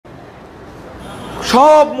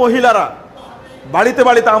সব মহিলারা বাড়িতে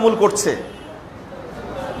বাড়িতে আমল করছে,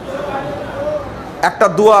 একটা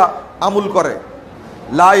দোয়া আমল করে,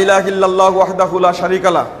 লা ইলাহা ইল্লাল্লাহু ওয়াহদাহু লা শারীকা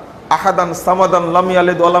লাহু আহাদান সামাদান লাম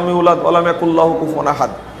ইয়ালিদ ওয়া লাম ইউলাদ ওয়া লাম ইয়াকুল লাহু কুফুয়ান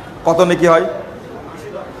আহাদ। কত নেকি হয়?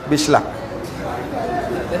 20 লাখ।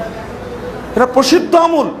 এটা প্রসিদ্ধ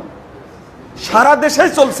আমল, সারা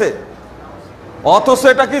দেশেই চলছে, অথচ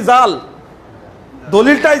এটা কি জাল?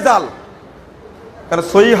 দলিলটাই জাল। কারণ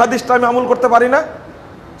সহিহ হাদিসটা আমি আমল করতে পারি না।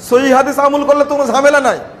 সহিহ হাদিস আমল করলে তো কোনো ঝামেলা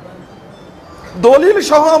নাই, দলিল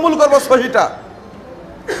সহ আমল করবো সহিটা।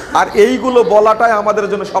 আর এইগুলো বলাটাই আমাদের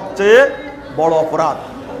জন্য সবচেয়ে বড় অপরাধ।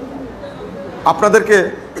 আপনাদেরকে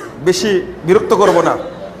বেশি বিরক্ত করব না।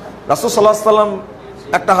 রাসূল সাল্লাল্লাহু আলাইহি ওয়াসাল্লাম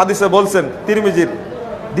একটা হাদিসে বলছেন, তিরমিজির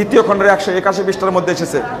 2য় খণ্ডের 181 পৃষ্ঠার মধ্যে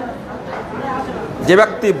এসেছে, যে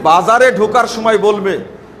ব্যক্তি বাজারে ঢোকার সময় বলবে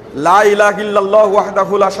লা ইলাহা ইল্লাল্লাহু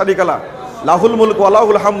ওয়াহদাহু লা শারীকা লাহু লাহুল মুলকু ওয়া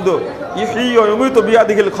লাহুল হামদু ইহয়ি ওয়া ইউমীতু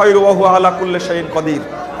বিয়াদিহিল খায়রু ওয়া হুয়া আলা কুল্লি শাইইন কাদির।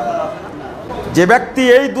 যে ব্যক্তি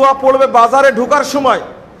এই দোয়া পড়বে বাজারে ঢোকার সময়,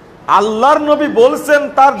 আল্লাহর নবী বলছেন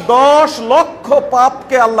তার 10 লক্ষ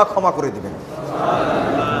পাপকে আল্লাহ ক্ষমা করে দিবেন,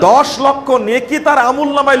 10 লক্ষ নেকি তার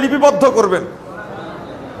আমলনামায় লিপিবদ্ধ করবেন,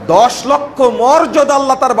 10 লক্ষ মর্যাদা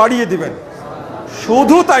আল্লাহ তার বাড়িয়ে দিবেন।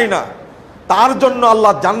 শুধু তাই না, তার জন্য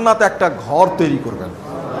আল্লাহ জান্নাতে একটা ঘর তৈরি করবেন।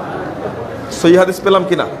 সহিহ হাদিস পেলাম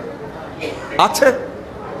কিনা? আছে,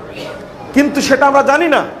 কিন্তু সেটা আমরা জানি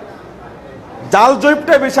না। জাল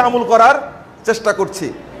জৈবটাই বেশি আমল করার চেষ্টা করছি।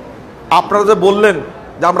 আপনারা যে বললেন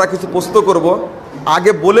যে আমরা কিছু প্রশ্ন করব,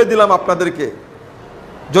 আগে বলে দিলাম আপনাদেরকে,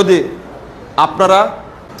 যদি আপনারা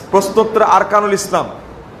প্রশ্নোত্তর আরকানুল ইসলাম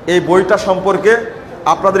এই বইটা সম্পর্কে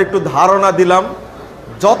আপনাদের একটু ধারণা দিলাম,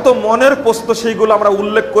 যত মনের প্রশ্ন সেইগুলো আমরা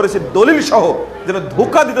উল্লেখ করেছি দলিল সহ, যেন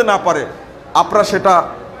ধোঁকা দিতে না পারে। আপনারা সেটা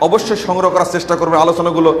অবশ্যই সংগ্রহ করার চেষ্টা করবেন,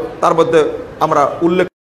 আলোচনাগুলো তার মধ্যে আমরা উল্লেখ।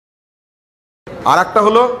 আর একটা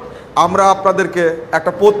হলো, আমরা আপনাদেরকে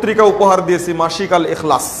একটা পত্রিকা উপহার দিয়েছি, মাসিক আল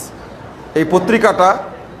ইখলাস। এই পত্রিকাটা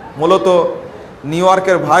মূলত নিউ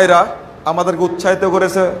ইয়র্কের ভাইরা আমাদেরকে উৎসাহিত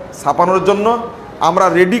করেছে ছাপানোর জন্য। আমরা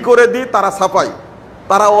রেডি করে দিই, তারা ছাপাই,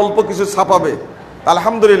 তারা অল্প কিছু ছাপাবে।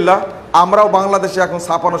 আলহামদুলিল্লাহ, আমরাও বাংলাদেশে এখন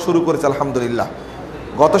ছাপানো শুরু করেছি আলহামদুলিল্লাহ।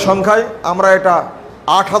 গত সংখ্যায় আমরা এটা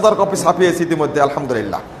 8000 কপি ছাপিয়েছি ইতিমধ্যে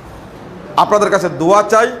আলহামদুলিল্লাহ। আপনাদের কাছে দোয়া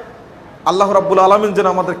চাই, আল্লাহ রাব্বুল আলামিন যেন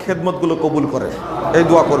আমাদের খেদমতগুলো কবুল করে, এই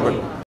দোয়া করবেন।